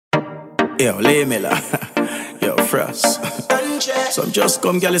Yo, lay Milla. Yo, Frost. So I'm just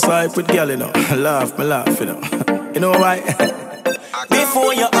come girl side with girl, you know. Laugh, you know. You know why?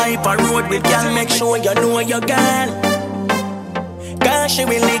 Before you hype a road with girl, make sure you know your girl. Girl, she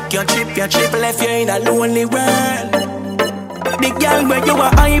will lick your chip left you in a lonely world. The girl where you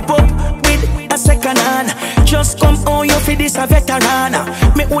are hype up with a second hand, just come on you for this a veteran.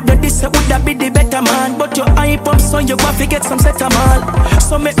 Me woulda this woulda be the better man, but you hype up so you want to get some set of all.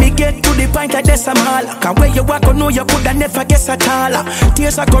 So make me get to the point of decimal. Cause where you walk, I know you coulda never guess at all.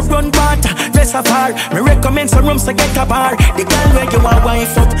 Tears I go run water, dress a far. Me recommend some rooms to get a bar. The girl where you are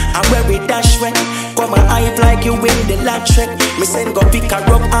wife up and where we dash when come and hype like you win the lottery. Me send go pick her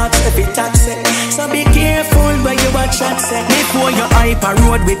up out every taxi. So be careful where you are chat set. Before you hype a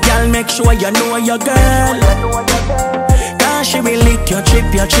road with girl, make sure you know your girl. Cause she will lick your chip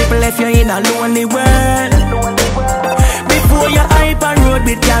left you in a lonely world. Before you hype a road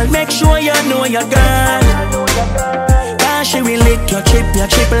with girl, make sure you know your girl. Cause she will lick your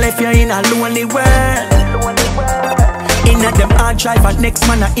chip left you in a lonely world. Inna them hard drive and next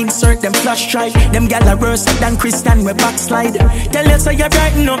man I insert them flash drive. Them gal are worse than Christian we backslide. Tell you so you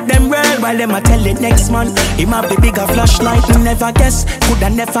brighten up them world while them a tell it next man. Him have the bigger flashlight, you never guess, coulda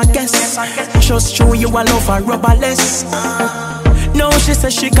never guess. Just show you a love for rubberless. No, she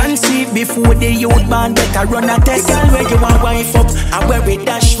says she conceived before the youth band better run a test. The girl where you want wife up and where we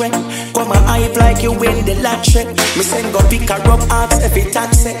dash when come and hype like you win the lottery. Me send go pick her up ask every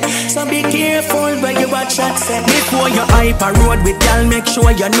taxi. So be careful where you watch chat set. Before you hype a road with girl, make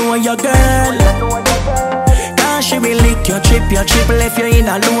sure you know your girl. Cause she will lick your chip left you in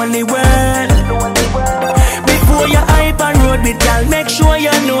a lonely world. Before you hype a road with girl, make sure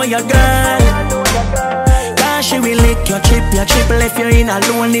you know your girl. She will lick your chip left you in a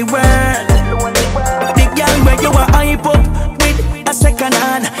lonely world. The girl where you are hype up with a second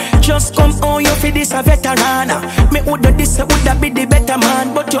hand, just come on you for this a veteran. Me woulda this woulda be the better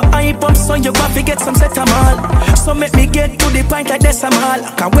man, but you hype up so you want to get some set of all. So make me get to the point of decimal.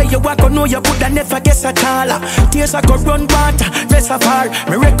 Cause where you walk I know you coulda never guess at all. Tears I go run water, dress a far.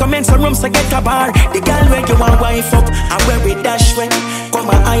 Me recommend some rooms to get a bar. The girl where you want wife up and where we dash when come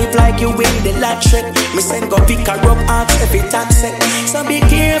and hype like you win the lottery. Me send go pick her up ask every taxi. So be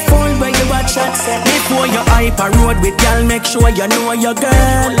careful where you watch chat set. Before you hype a road with girl, make sure you know your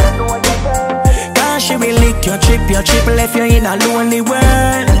girl. Cause she will lick your chip left you in a lonely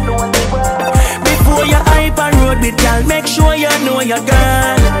world. Before you hype a road with girl, make sure you know your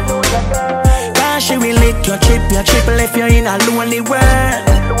girl. Cause she will lick your chip left you in a lonely world.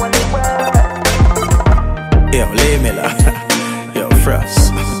 Yo, lay Milla. Yo,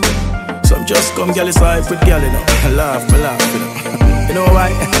 Frost. So I'm just come girl side with girl, you know. Laugh, you know. You know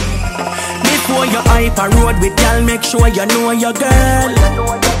why? Before you hype a road with girl, make sure you know your girl.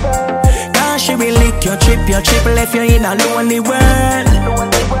 Cause she will lick your chip left you in a lonely world.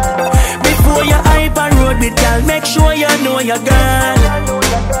 Before you hype a road with girl, make sure you know your girl.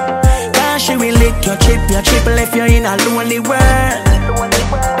 Cause she will lick your chip left you in a lonely world.